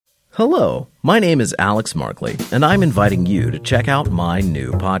Hello, my name is Alex Markley, and I'm inviting you to check out my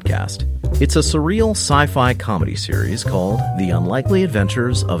new podcast. It's a surreal sci-fi comedy series called The Unlikely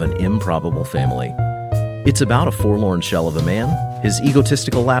Adventures of an Improbable Family. It's about a forlorn shell of a man, his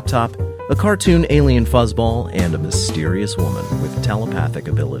egotistical laptop, a cartoon alien fuzzball, and a mysterious woman with telepathic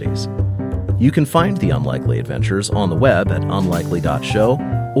abilities. You can find The Unlikely Adventures on the web at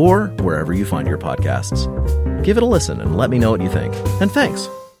unlikely.show or wherever you find your podcasts. Give it a listen and let me know what you think. And thanks.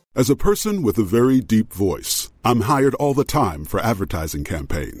 As a person with a very deep voice, I'm hired all the time for advertising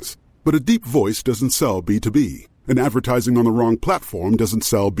campaigns. But a deep voice doesn't sell B2B, and advertising on the wrong platform doesn't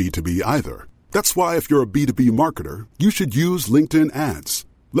sell B2B either. That's why if you're a B2B marketer, you should use LinkedIn ads.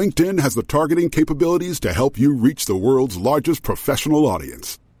 LinkedIn has the targeting capabilities to help you reach the world's largest professional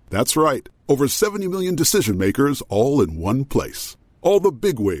audience. That's right, over 70 million decision makers all in one place. All the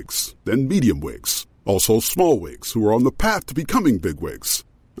big wigs, then medium wigs, also small wigs who are on the path to becoming big wigs.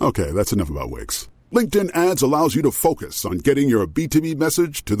 Okay, that's enough about wigs. LinkedIn ads allows you to focus on getting your B2B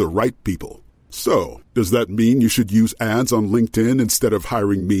message to the right people. So, does that mean you should use ads on LinkedIn instead of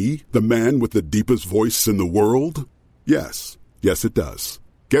hiring me, the man with the deepest voice in the world? Yes. Yes, it does.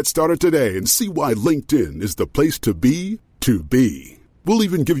 Get started today and see why LinkedIn is the place to be to be. We'll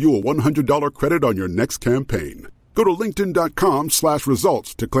even give you a $100 credit on your next campaign. Go to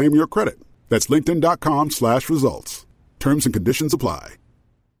linkedin.com/results to claim your credit. That's linkedin.com/results. Terms and conditions apply.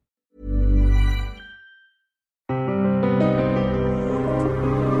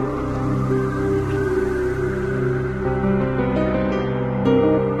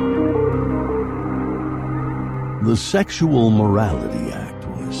 The Sexual Morality Act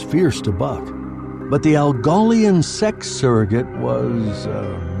was fierce to buck, but the Algolian sex surrogate was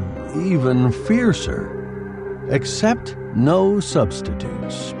even fiercer. Accept No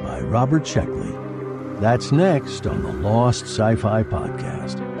Substitutes by Robert Sheckley. That's next on the Lost Sci-Fi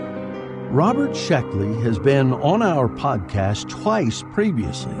Podcast. Robert Sheckley has been on our podcast twice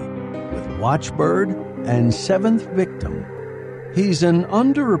previously with Watchbird and Seventh Victim. He's an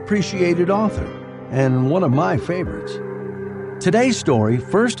underappreciated author and one of my favorites. Today's story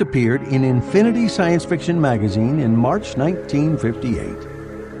first appeared in Infinity Science Fiction magazine in March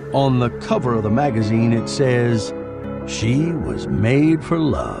 1958. On the cover of the magazine it says, "She was made for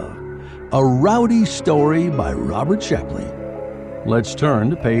love," a rowdy story by Robert Sheckley. Let's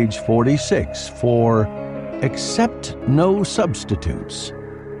turn to page 46 for Accept No Substitutes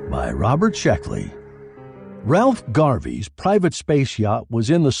by Robert Sheckley. Ralph Garvey's private space yacht was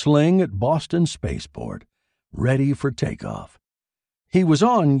in the sling at Boston Spaceport, ready for takeoff. He was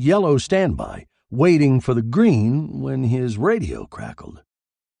on yellow standby, waiting for the green when his radio crackled.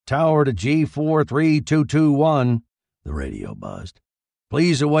 "Tower to G43221, the radio buzzed.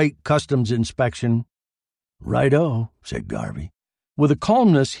 "Please await customs inspection." "Righto," said Garvey, with a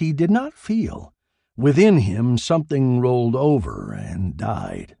calmness he did not feel. Within him something rolled over and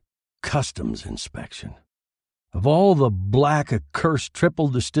died. Customs inspection. Of all the black, accursed,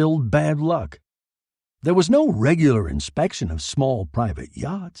 triple-distilled bad luck. There was no regular inspection of small private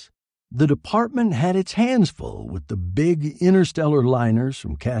yachts. The department had its hands full with the big interstellar liners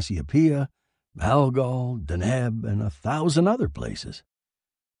from Cassiopeia, Algol, Deneb, and 1,000 other places.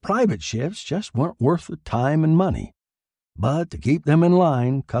 Private ships just weren't worth the time and money. But to keep them in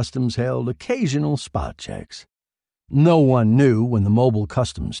line, customs held occasional spot checks. No one knew when the mobile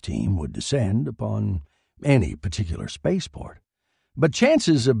customs team would descend upon any particular spaceport, but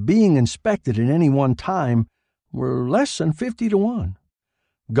chances of being inspected at any one time were less than 50 to 1.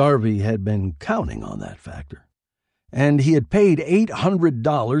 Garvey had been counting on that factor, and he had paid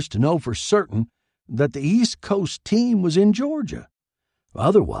 $800 to know for certain that the East Coast team was in Georgia.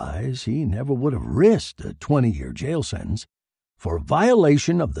 Otherwise, he never would have risked a 20-year jail sentence for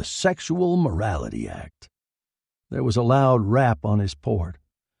violation of the Sexual Morality Act. There was a loud rap on his port.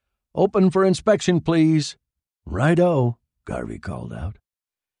 "Open for inspection, please." "Righto," Garvey called out.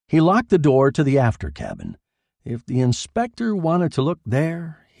 He locked the door to the after cabin. If the inspector wanted to look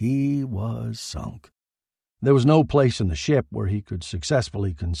there, he was sunk. There was no place in the ship where he could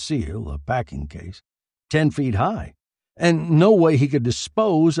successfully conceal a packing case 10 feet high, and no way he could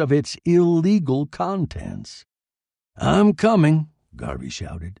dispose of its illegal contents. "I'm coming," Garvey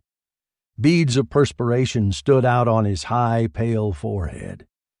shouted. Beads of perspiration stood out on his high, pale forehead.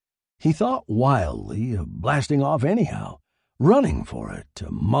 He thought wildly of blasting off anyhow, running for it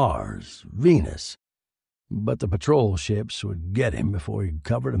to Mars, Venus. But the patrol ships would get him before he'd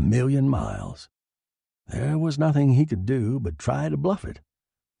covered 1,000,000 miles. There was nothing he could do but try to bluff it.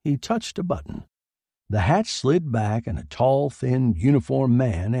 He touched a button. The hatch slid back and a tall, thin, uniformed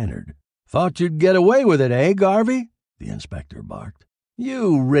man entered. "Thought you'd get away with it, eh, Garvey?" the inspector barked.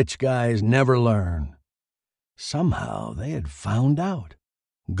 You rich guys never learn. Somehow they had found out.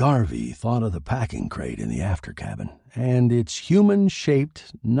 Garvey thought of the packing crate in the after cabin and its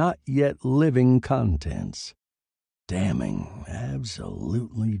human-shaped, not yet living contents. Damning,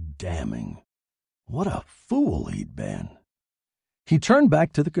 absolutely damning. What a fool he'd been. He turned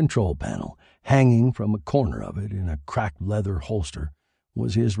back to the control panel. Hanging from a corner of it in a cracked leather holster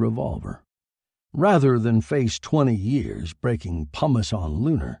was his revolver. Rather than face 20 years breaking pumice on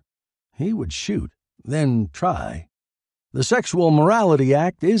Lunar, he would shoot, then try. The Sexual Morality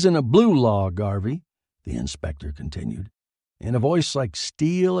Act isn't a blue law, Garvey, the inspector continued, in a voice like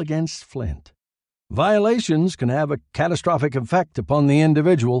steel against flint. Violations can have a catastrophic effect upon the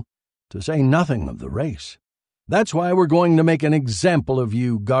individual, to say nothing of the race. That's why we're going to make an example of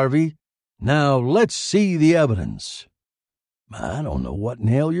you, Garvey. Now let's see the evidence. I don't know what in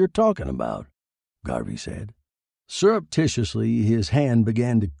hell you're talking about, Garvey said. Surreptitiously, his hand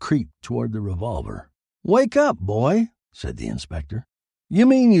began to creep toward the revolver. Wake up, boy, said the inspector. You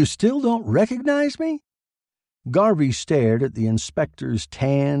mean you still don't recognize me? Garvey stared at the inspector's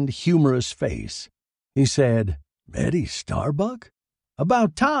tanned, humorous face. He said, Eddie Starbuck?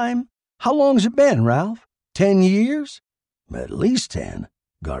 About time. How long's it been, Ralph? 10 years? At least 10,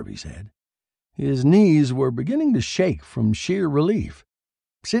 Garvey said. His knees were beginning to shake from sheer relief.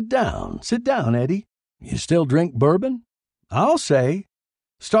 Sit down, Eddie. You still drink bourbon? I'll say.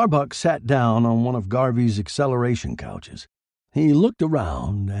 Starbuck sat down on one of Garvey's acceleration couches. He looked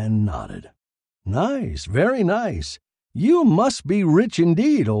around and nodded. Nice, very nice. You must be rich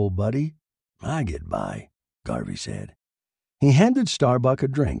indeed, old buddy. I get by, Garvey said. He handed Starbuck a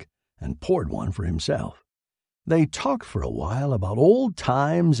drink and poured one for himself. They talked for a while about old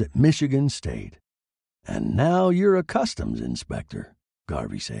times at Michigan State. And now you're a customs inspector,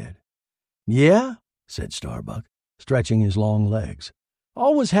 Garvey said. Yeah, said Starbuck, stretching his long legs.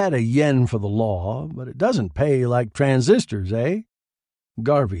 Always had a yen for the law, but it doesn't pay like transistors, eh?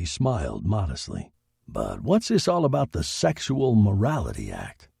 Garvey smiled modestly. But what's this all about the Sexual Morality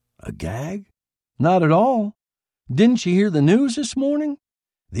Act? A gag? Not at all. Didn't you hear the news this morning?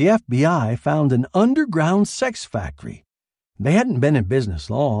 The FBI found an underground sex factory. They hadn't been in business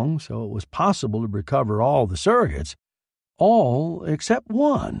long, so it was possible to recover all the surrogates. All except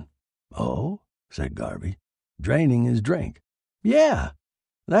one. Oh, said Garvey, draining his drink. Yeah,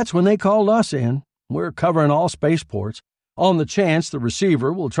 that's when they called us in. We're covering all spaceports, on the chance the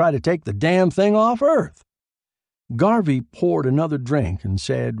receiver will try to take the damn thing off Earth. Garvey poured another drink and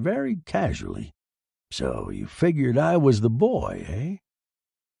said very casually, So you figured I was the boy, eh?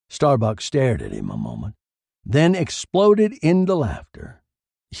 Starbuck stared at him a moment, then exploded into laughter.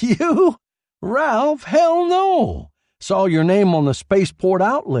 You? Ralph? Hell no! Saw your name on the spaceport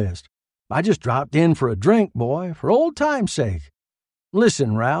out list. I just dropped in for a drink, boy, for old time's sake.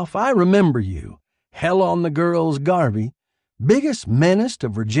 Listen, Ralph, I remember you. Hell on the girls, Garvey. Biggest menace to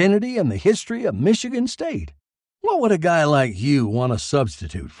virginity in the history of Michigan State. What would a guy like you want to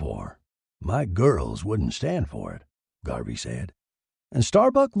substitute for? My girls wouldn't stand for it, Garvey said. And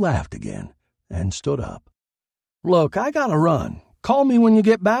Starbuck laughed again and stood up. Look, I gotta run. Call me when you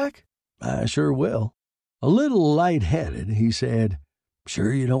get back? I sure will. A little light-headed, he said,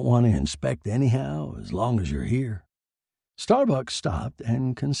 Sure you don't want to inspect anyhow, as long as you're here? Starbuck stopped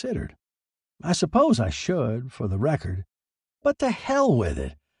and considered. I suppose I should, for the record. But to hell with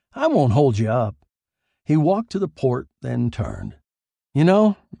it. I won't hold you up. He walked to the port, then turned. You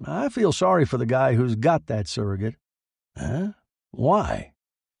know, I feel sorry for the guy who's got that surrogate. Huh? Why?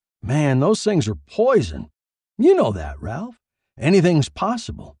 Man, those things are poison. You know that, Ralph. Anything's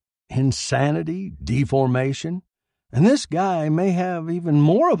possible. Insanity, deformation. And this guy may have even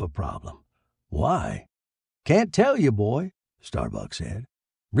more of a problem. Why? Can't tell you, boy, Starbuck said.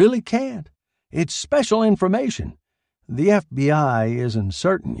 Really can't. It's special information. The FBI isn't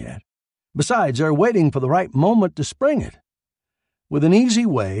certain yet. Besides, they're waiting for the right moment to spring it. With an easy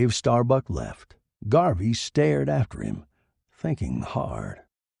wave, Starbuck left. Garvey stared after him, thinking hard.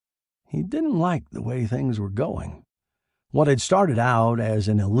 He didn't like the way things were going. What had started out as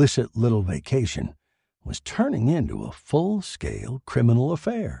an illicit little vacation was turning into a full-scale criminal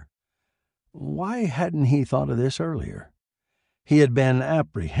affair. Why hadn't he thought of this earlier? He had been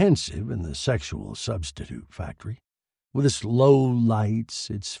apprehensive in the sexual substitute factory, with its low lights,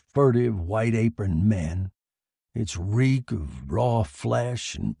 its furtive white-aproned men, its reek of raw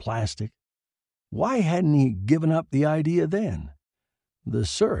flesh and plastic. Why hadn't he given up the idea then? The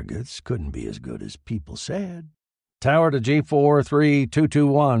surrogates couldn't be as good as people said. Tower to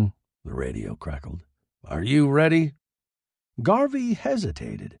G43221, the radio crackled. Are you ready? Garvey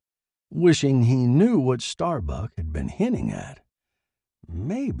hesitated, wishing he knew what Starbuck had been hinting at.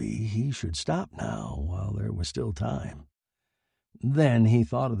 maybe he should stop now while there was still time. Then he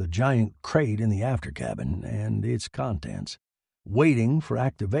thought of the giant crate in the after cabin and its contents, waiting for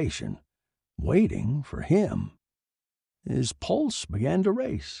activation, waiting for him. His pulse began to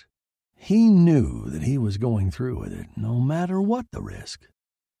race. He knew that he was going through with it, no matter what the risk.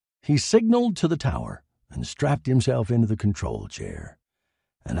 He signaled to the tower and strapped himself into the control chair.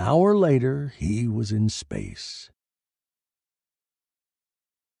 An hour later, he was in space.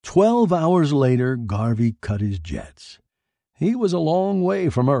 12 hours later, Garvey cut his jets. He was a long way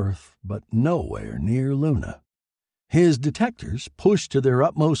from Earth, but nowhere near Luna. His detectors, pushed to their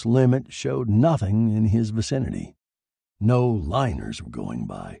utmost limit, showed nothing in his vicinity. No liners were going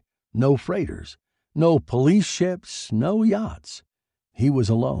by, no freighters, no police ships, no yachts. He was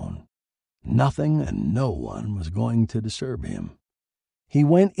alone. Nothing and no one was going to disturb him. He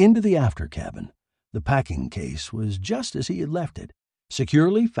went into the after cabin. The packing case was just as he had left it,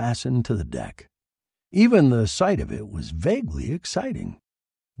 securely fastened to the deck. Even the sight of it was vaguely exciting.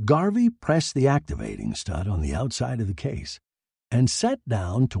 Garvey pressed the activating stud on the outside of the case and sat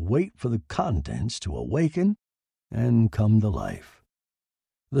down to wait for the contents to awaken and come to life.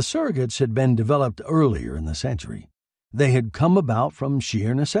 The surrogates had been developed earlier in the century. They had come about from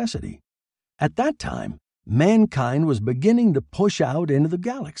sheer necessity. At that time, mankind was beginning to push out into the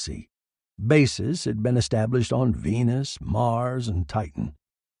galaxy. Bases had been established on Venus, Mars, and Titan,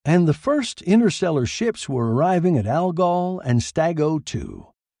 and the first interstellar ships were arriving at Algol and Stago II.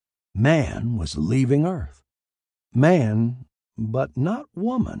 Man was leaving Earth. Man, but not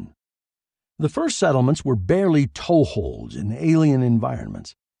woman. The first settlements were barely toeholds in alien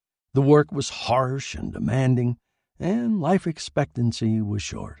environments. The work was harsh and demanding, and life expectancy was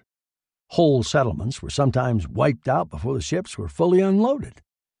short. Whole settlements were sometimes wiped out before the ships were fully unloaded.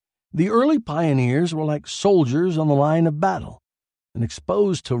 The early pioneers were like soldiers on the line of battle, and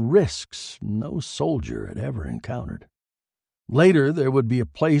exposed to risks no soldier had ever encountered. Later there would be a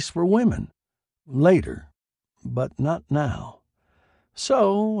place for women. Later, but not now.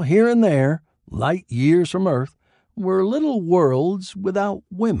 So, here and there, light years from Earth, were little worlds without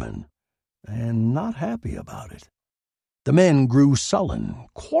women, and not happy about it. The men grew sullen,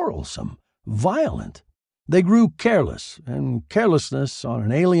 quarrelsome, violent. They grew careless, and carelessness on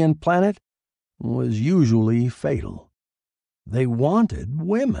an alien planet was usually fatal. They wanted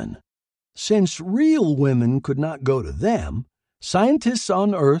women. Since real women could not go to them, scientists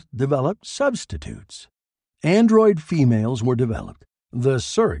on Earth developed substitutes. Android females were developed, the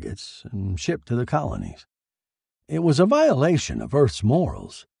surrogates, and shipped to the colonies. It was a violation of Earth's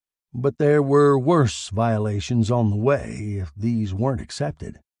morals, but there were worse violations on the way if these weren't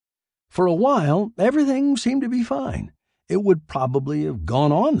accepted. For a while, everything seemed to be fine. It would probably have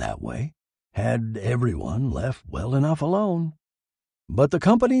gone on that way had everyone left well enough alone. But the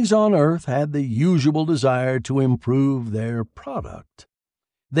companies on Earth had the usual desire to improve their product.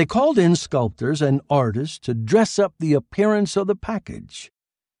 They called in sculptors and artists to dress up the appearance of the package.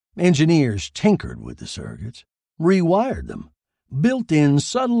 Engineers tinkered with the surrogates, rewired them, built in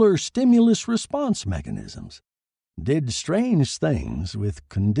subtler stimulus response mechanisms, did strange things with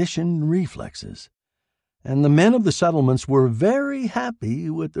conditioned reflexes. And the men of the settlements were very happy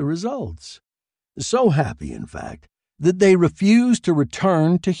with the results. So happy, in fact, that they refused to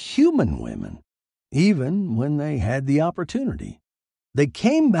return to human women, even when they had the opportunity. They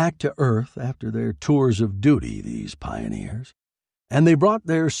came back to Earth after their tours of duty, these pioneers, and they brought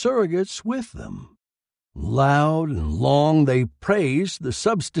their surrogates with them. Loud and long they praised the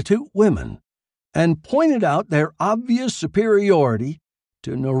substitute women and pointed out their obvious superiority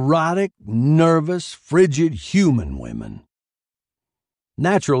to neurotic, nervous, frigid human women.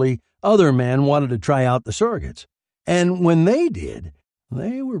 Naturally, other men wanted to try out the surrogates, and when they did,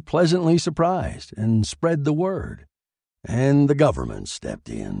 they were pleasantly surprised and spread the word. And the government stepped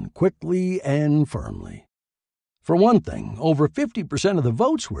in quickly and firmly. For one thing, over 50% of the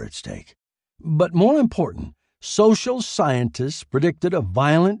votes were at stake. But more important, social scientists predicted a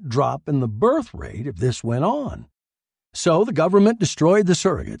violent drop in the birth rate if this went on. So the government destroyed the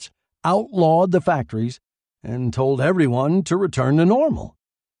surrogates, outlawed the factories, and told everyone to return to normal.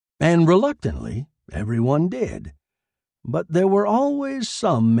 And reluctantly, everyone did. But there were always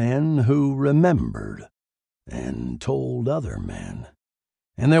some men who remembered and told other men.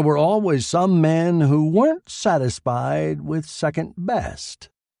 And there were always some men who weren't satisfied with second best.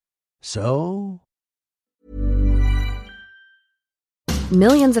 So...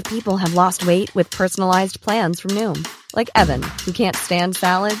 Millions of people have lost weight with personalized plans from Noom. Like Evan, who can't stand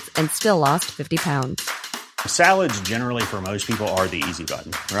salads and still lost 50 pounds. Salads generally for most people are the easy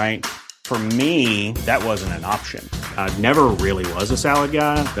button, right? For me, that wasn't an option. I never really was a salad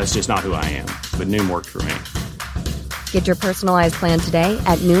guy. That's just not who I am. But Noom worked for me. Get your personalized plan today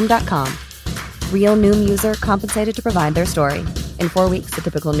at Noom.com. Real Noom user compensated to provide their story. In 4 weeks, the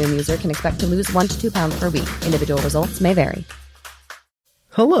typical Noom user can expect to lose 1 to 2 pounds per week. Individual results may vary.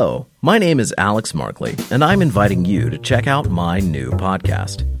 Hello, my name is Alex Markley, and I'm inviting you to check out my new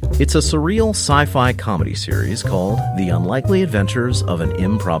podcast. It's a surreal sci-fi comedy series called The Unlikely Adventures of an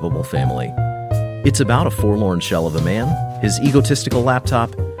Improbable Family. It's about a forlorn shell of a man, his egotistical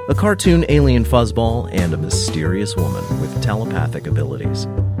laptop, a cartoon alien fuzzball, and a mysterious woman with telepathic abilities.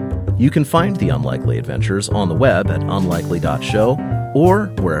 You can find The Unlikely Adventures on the web at unlikely.show or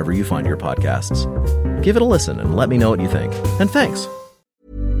wherever you find your podcasts. Give it a listen and let me know what you think. And thanks.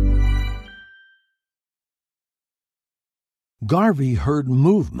 Garvey heard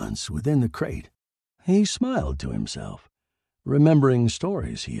movements within the crate. He smiled to himself, remembering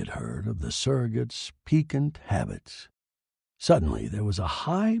stories he had heard of the surrogate's piquant habits. Suddenly, there was a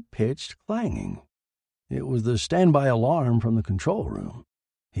high-pitched clanging. It was the standby alarm from the control room.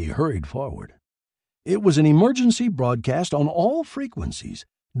 He hurried forward. It was an emergency broadcast on all frequencies,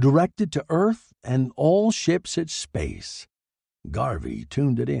 directed to Earth and all ships at space. Garvey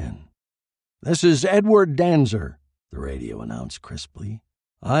tuned it in. "This is Edward Danzer," the radio announced crisply.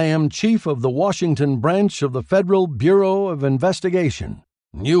 "I am chief of the Washington branch of the Federal Bureau of Investigation.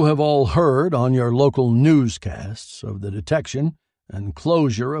 You have all heard on your local newscasts of the detection and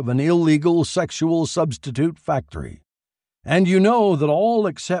closure of an illegal sexual substitute factory. And you know that all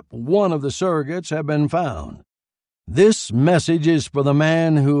except one of the surrogates have been found. This message is for the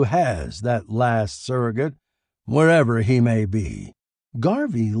man who has that last surrogate, wherever he may be."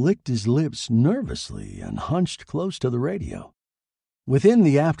 Garvey licked his lips nervously and hunched close to the radio. Within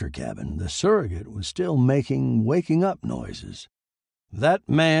the aftercabin, the surrogate was still making waking-up noises. "That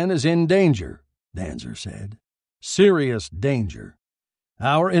man is in danger," Danzer said. "Serious danger.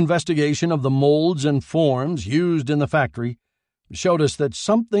 Our investigation of the molds and forms used in the factory showed us that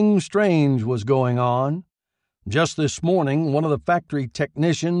something strange was going on. Just this morning, one of the factory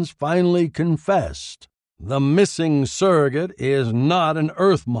technicians finally confessed. The missing surrogate is not an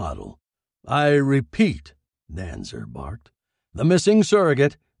Earth model. I repeat," Danzer barked, "the missing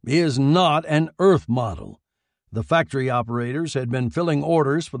surrogate is not an Earth model. The factory operators had been filling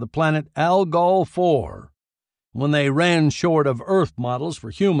orders for the planet Algol 4. When they ran short of Earth models for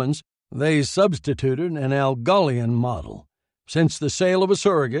humans, they substituted an Algolian model. Since the sale of a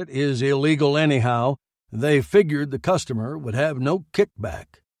surrogate is illegal anyhow, they figured the customer would have no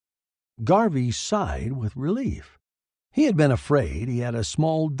kickback." Garvey sighed with relief. He had been afraid he had a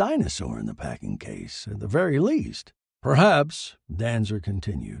small dinosaur in the packing case, at the very least. "Perhaps," Danzer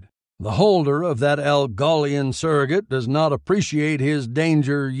continued, "the holder of that Algolian surrogate does not appreciate his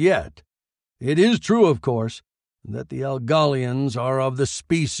danger yet. It is true, of course, that the Algolians are of the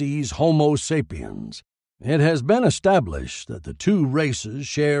species Homo sapiens. It has been established that the two races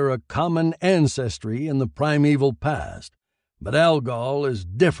share a common ancestry in the primeval past, but Algol is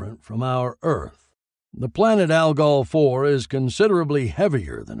different from our Earth. The planet Algol 4 is considerably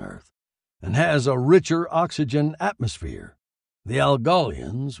heavier than Earth and has a richer oxygen atmosphere. The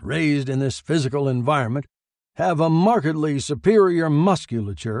Algolians, raised in this physical environment, have a markedly superior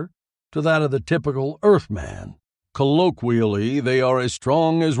musculature to that of the typical Earthman. Colloquially, they are as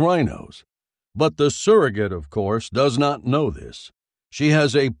strong as rhinos. But the surrogate, of course, does not know this. She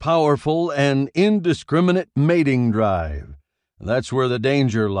has a powerful and indiscriminate mating drive. That's where the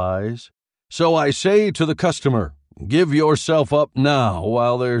danger lies. So I say to the customer, give yourself up now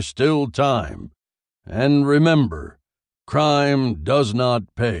while there's still time. And remember, crime does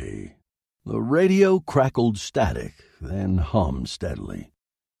not pay." The radio crackled static, then hummed steadily.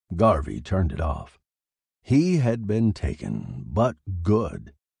 Garvey turned it off. He had been taken, but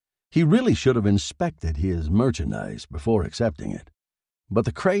good. He really should have inspected his merchandise before accepting it. But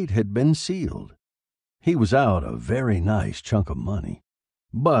the crate had been sealed. He was out a very nice chunk of money.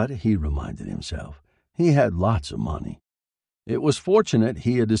 But, he reminded himself, he had lots of money. It was fortunate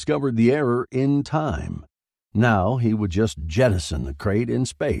he had discovered the error in time. Now he would just jettison the crate in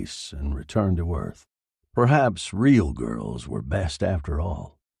space and return to Earth. Perhaps real girls were best after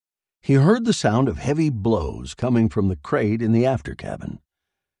all. He heard the sound of heavy blows coming from the crate in the aftercabin.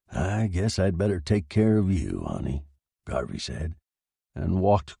 "I guess I'd better take care of you, honey," Garvey said, and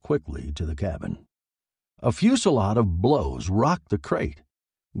walked quickly to the cabin. A fusillade of blows rocked the crate.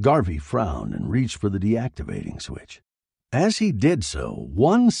 Garvey frowned and reached for the deactivating switch. As he did so,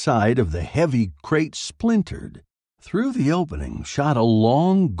 one side of the heavy crate splintered. Through the opening shot a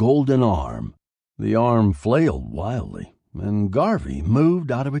long golden arm. The arm flailed wildly, and Garvey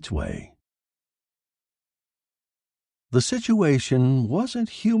moved out of its way. The situation wasn't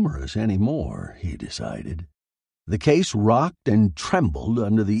humorous anymore, he decided. The case rocked and trembled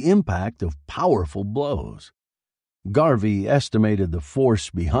under the impact of powerful blows. Garvey estimated the force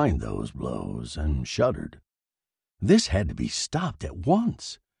behind those blows and shuddered. This had to be stopped at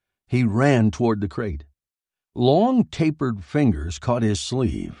once. He ran toward the crate. Long, tapered fingers caught his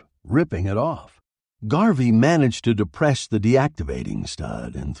sleeve, ripping it off. Garvey managed to depress the deactivating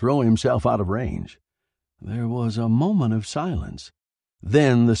stud and throw himself out of range. There was a moment of silence.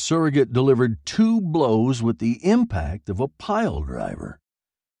 Then the surrogate delivered 2 blows with the impact of a pile driver.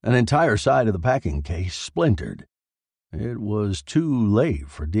 An entire side of the packing case splintered. It was too late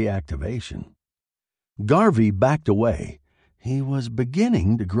for deactivation. Garvey backed away. He was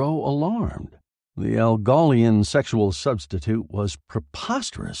beginning to grow alarmed. The Algolian sexual substitute was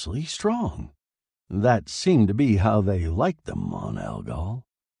preposterously strong. That seemed to be how they liked them on Algol.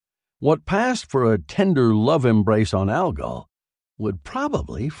 What passed for a tender love embrace on Algol would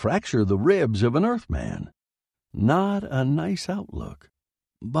probably fracture the ribs of an Earthman. Not a nice outlook.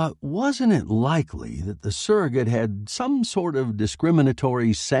 But wasn't it likely that the surrogate had some sort of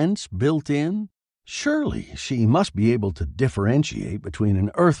discriminatory sense built in? Surely she must be able to differentiate between an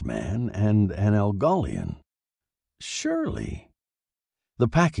Earthman and an Algolian. Surely. The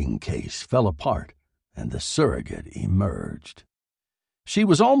packing case fell apart, and the surrogate emerged. She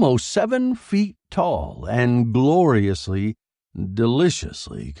was almost 7 feet tall and gloriously,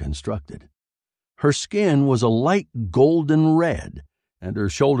 deliciously constructed. Her skin was a light golden red, and her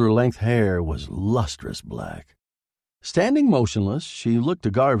shoulder-length hair was lustrous black. Standing motionless, she looked to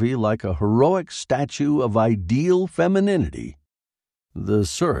Garvey like a heroic statue of ideal femininity. The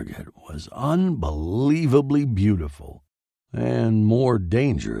surrogate was unbelievably beautiful, and more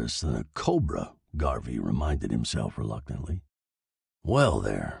dangerous than a cobra, Garvey reminded himself reluctantly. "Well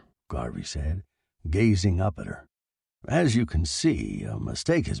there," Garvey said, gazing up at her. "As you can see, a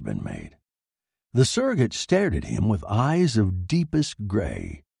mistake has been made." The surrogate stared at him with eyes of deepest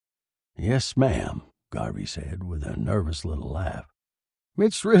gray. "Yes, ma'am," Garvey said with a nervous little laugh.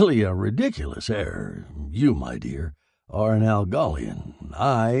 "It's really a ridiculous error. You, my dear, are an Algolian.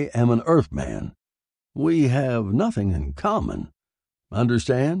 I am an Earthman. We have nothing in common.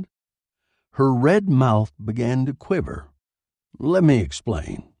 Understand?" Her red mouth began to quiver. "Let me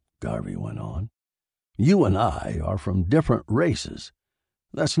explain," Garvey went on. "You and I are from different races.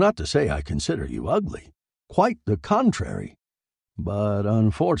 That's not to say I consider you ugly. Quite the contrary. But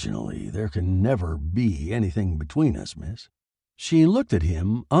unfortunately, there can never be anything between us, miss." She looked at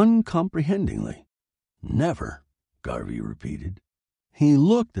him uncomprehendingly. "Never," Garvey repeated. He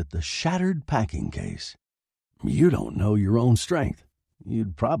looked at the shattered packing case. "You don't know your own strength.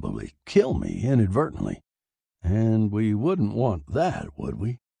 You'd probably kill me inadvertently. And we wouldn't want that, would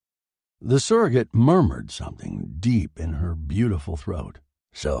we?" The surrogate murmured something deep in her beautiful throat.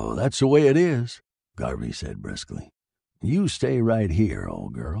 "So that's the way it is," Garvey said briskly. "You stay right here,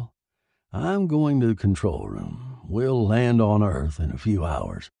 old girl. I'm going to the control room. We'll land on Earth in a few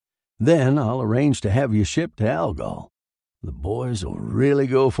hours. Then I'll arrange to have you shipped to Algol. The boys will really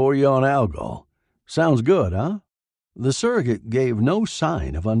go for you on Algol. Sounds good, huh?" The surrogate gave no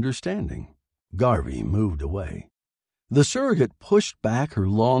sign of understanding. Garvey moved away. The surrogate pushed back her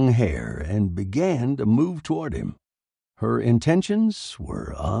long hair and began to move toward him. Her intentions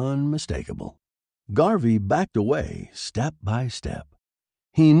were unmistakable. Garvey backed away step by step.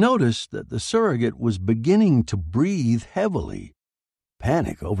 He noticed that the surrogate was beginning to breathe heavily.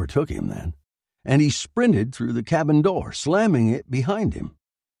 Panic overtook him then, and he sprinted through the cabin door, slamming it behind him.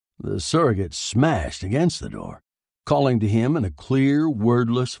 The surrogate smashed against the door, calling to him in a clear,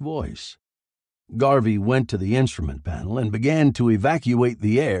 wordless voice. Garvey went to the instrument panel and began to evacuate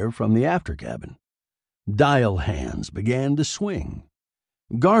the air from the after cabin. Dial hands began to swing.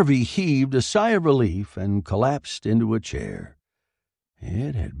 Garvey heaved a sigh of relief and collapsed into a chair.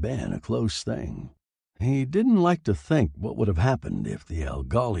 It had been a close thing. He didn't like to think what would have happened if the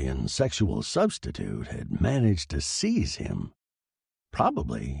Algolian sexual substitute had managed to seize him.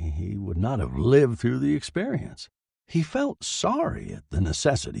 Probably he would not have lived through the experience. He felt sorry at the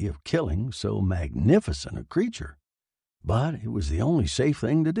necessity of killing so magnificent a creature, but it was the only safe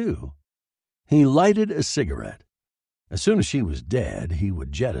thing to do. He lighted a cigarette. As soon as she was dead, he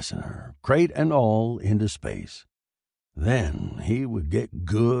would jettison her, crate and all, into space. Then he would get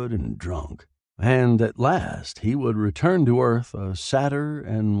good and drunk, and at last he would return to Earth a sadder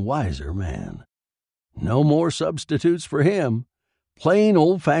and wiser man. No more substitutes for him. Plain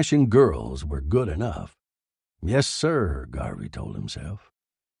old-fashioned girls were good enough. Yes, sir, Garvey told himself.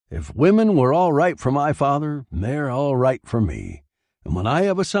 If women were all right for my father, they're all right for me. And when I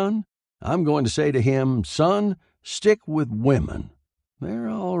have a son, I'm going to say to him, son, Stick with women. They're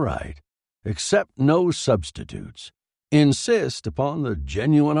all right. Accept no substitutes. Insist upon the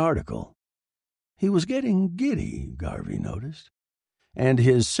genuine article. He was getting giddy, Garvey noticed, and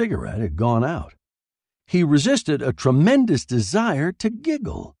his cigarette had gone out. He resisted a tremendous desire to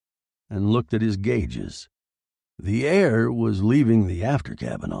giggle and looked at his gauges. The air was leaving the after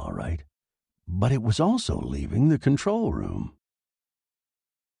cabin all right, but it was also leaving the control room.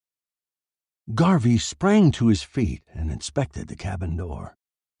 Garvey sprang to his feet and inspected the cabin door.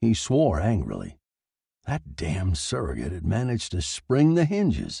 He swore angrily. That damn surrogate had managed to spring the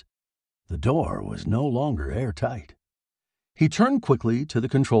hinges. The door was no longer airtight. He turned quickly to the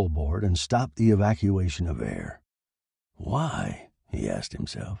control board and stopped the evacuation of air. Why, he asked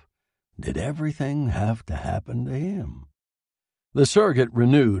himself, did everything have to happen to him? The surrogate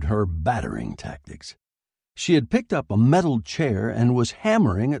renewed her battering tactics. She had picked up a metal chair and was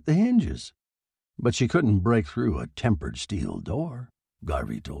hammering at the hinges. But she couldn't break through a tempered steel door,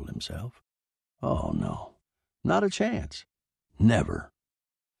 Garvey told himself. Oh, no, not a chance. Never.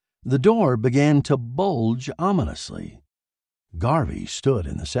 The door began to bulge ominously. Garvey stood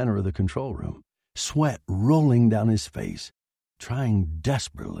in the center of the control room, sweat rolling down his face, trying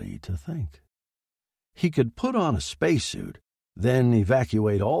desperately to think. He could put on a spacesuit, then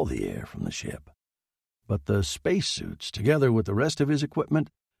evacuate all the air from the ship. But the spacesuits, together with the rest of his equipment,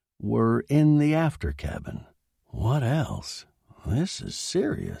 were in the after cabin. What else? This is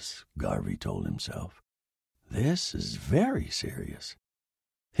serious, Garvey told himself. This is very serious.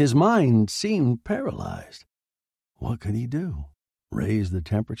 His mind seemed paralyzed. What could he do? Raise the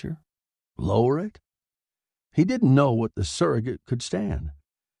temperature? Lower it? He didn't know what the surrogate could stand,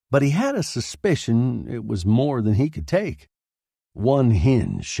 but he had a suspicion it was more than he could take. One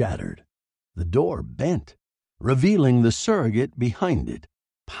hinge shattered. The door bent, revealing the surrogate behind it,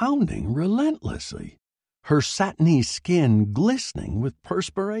 pounding relentlessly, her satiny skin glistening with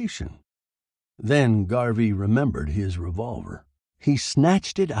perspiration. Then Garvey remembered his revolver. He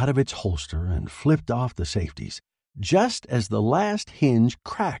snatched it out of its holster and flipped off the safeties, just as the last hinge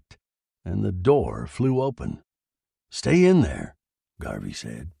cracked and the door flew open. "Stay in there," Garvey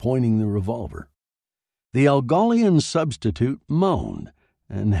said, pointing the revolver. The Algolian substitute moaned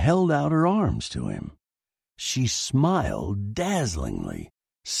and held out her arms to him. She smiled dazzlingly,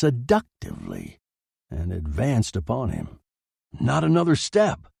 seductively, and advanced upon him. "Not another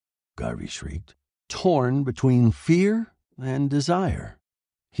step," Garvey shrieked, torn between fear and desire.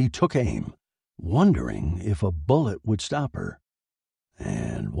 He took aim, wondering if a bullet would stop her,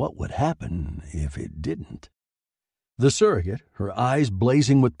 and what would happen if it didn't. The surrogate, her eyes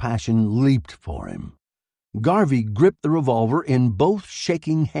blazing with passion, leaped for him. Garvey gripped the revolver in both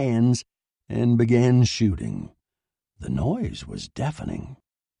shaking hands and began shooting. The noise was deafening.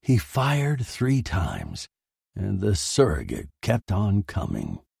 He fired 3 times, and the surrogate kept on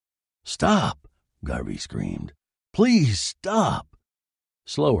coming. "Stop!" Garvey screamed. "Please stop!"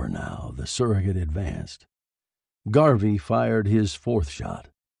 Slower now, the surrogate advanced. Garvey fired his 4th shot.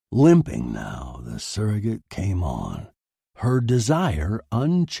 Limping now, the surrogate came on, her desire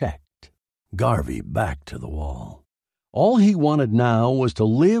unchecked. Garvey backed to the wall. All he wanted now was to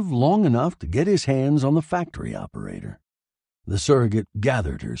live long enough to get his hands on the factory operator. The surrogate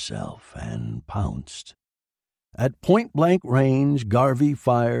gathered herself and pounced. At point-blank range, Garvey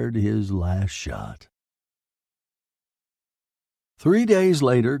fired his last shot. 3 days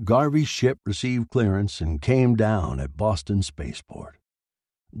later, Garvey's ship received clearance and came down at Boston Spaceport.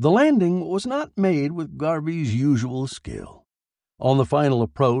 The landing was not made with Garvey's usual skill. On the final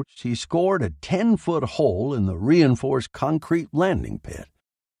approach, he scored a 10-foot hole in the reinforced concrete landing pit,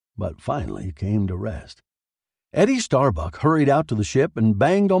 but finally came to rest. Eddie Starbuck hurried out to the ship and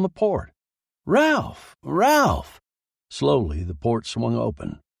banged on the port. "Ralph! Ralph!" Slowly, the port swung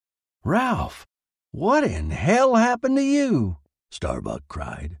open. "Ralph, what in hell happened to you?" Starbuck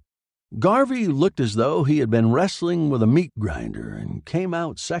cried. Garvey looked as though he had been wrestling with a meat grinder and came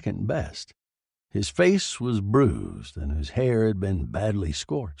out second best. His face was bruised and his hair had been badly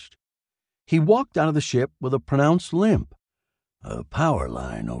scorched. He walked out of the ship with a pronounced limp. "A power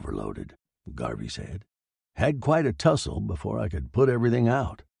line overloaded," Garvey said. "Had quite a tussle before I could put everything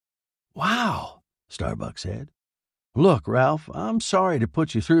out." "Wow," Starbuck said. "Look, Ralph, I'm sorry to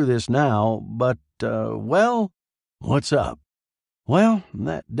put you through this now, but, well, what's up?" "Well,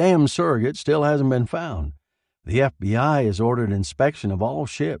 that damn surrogate still hasn't been found. The FBI has ordered inspection of all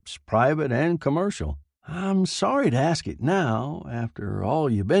ships, private and commercial. I'm sorry to ask it now, after all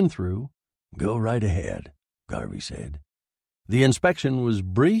you've been through." "Go right ahead," Garvey said. The inspection was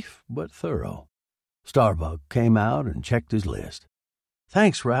brief but thorough. Starbuck came out and checked his list.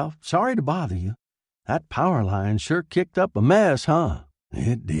 "Thanks, Ralph. Sorry to bother you. That power line sure kicked up a mess, huh?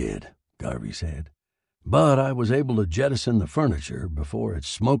 It did, Garvey said. But I was able to jettison the furniture before it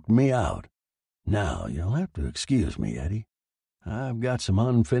smoked me out. Now, you'll have to excuse me, Eddie. I've got some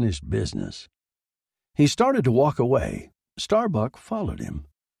unfinished business. He started to walk away. Starbuck followed him.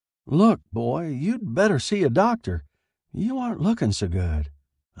 Look, boy, you'd better see a doctor. You aren't looking so good.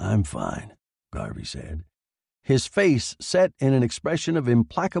 I'm fine, Garvey said, his face set in an expression of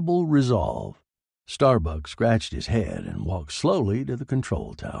implacable resolve. Starbuck scratched his head and walked slowly to the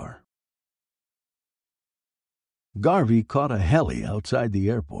control tower. Garvey caught a heli outside the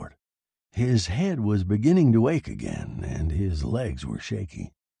airport. His head was beginning to ache again, and his legs were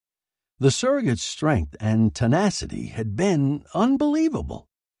shaky. The surrogate's strength and tenacity had been unbelievable.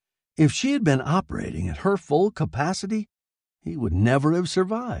 If she had been operating at her full capacity, he would never have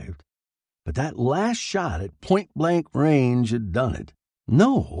survived. But that last shot at point-blank range had done it.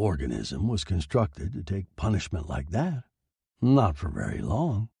 No organism was constructed to take punishment like that. Not for very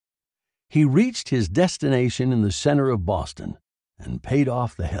long. He reached his destination in the center of Boston and paid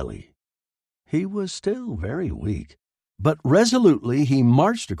off the heli. He was still very weak, but resolutely he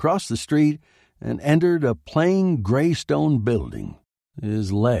marched across the street and entered a plain gray stone building.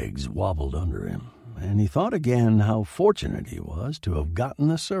 His legs wobbled under him, and he thought again how fortunate he was to have gotten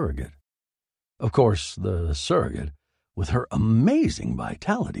the surrogate. Of course, the surrogate, with her amazing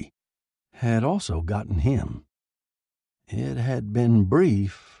vitality, had also gotten him. It had been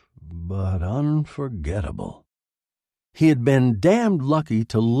brief, but unforgettable. He had been damned lucky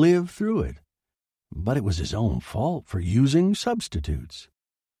to live through it, but it was his own fault for using substitutes.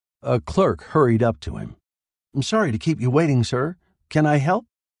 A clerk hurried up to him. I'm sorry to keep you waiting, sir. Can I help?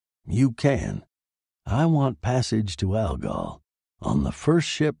 You can. I want passage to Algol on the first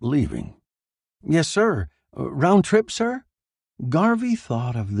ship leaving. Yes, sir. Round trip, sir? Garvey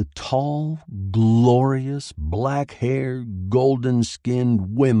thought of the tall, glorious, black-haired,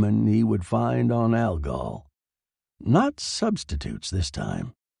 golden-skinned women he would find on Algol. Not substitutes this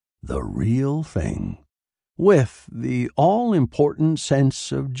time. The real thing. With the all-important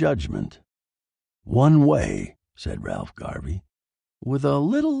sense of judgment. One way, said Ralph Garvey, with a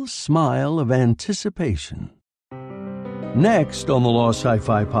little smile of anticipation. Next on the Lost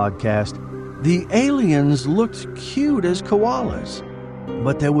Sci-Fi podcast, the aliens looked cute as koalas,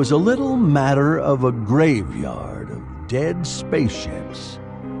 but there was a little matter of a graveyard of dead spaceships.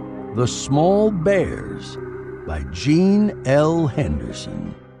 The Small Bears by Gene L.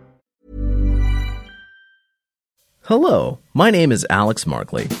 Henderson. Hello, my name is Alex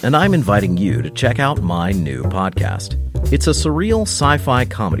Markley, and I'm inviting you to check out my new podcast. It's a surreal sci-fi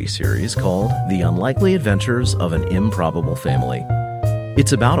comedy series called The Unlikely Adventures of an Improbable Family.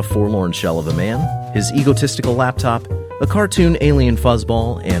 It's about a forlorn shell of a man, his egotistical laptop, a cartoon alien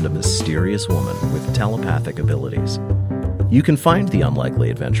fuzzball, and a mysterious woman with telepathic abilities. You can find The Unlikely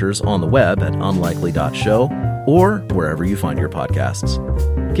Adventures on the web at unlikely.show or wherever you find your podcasts.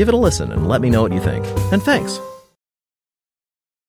 Give it a listen and let me know what you think. And thanks.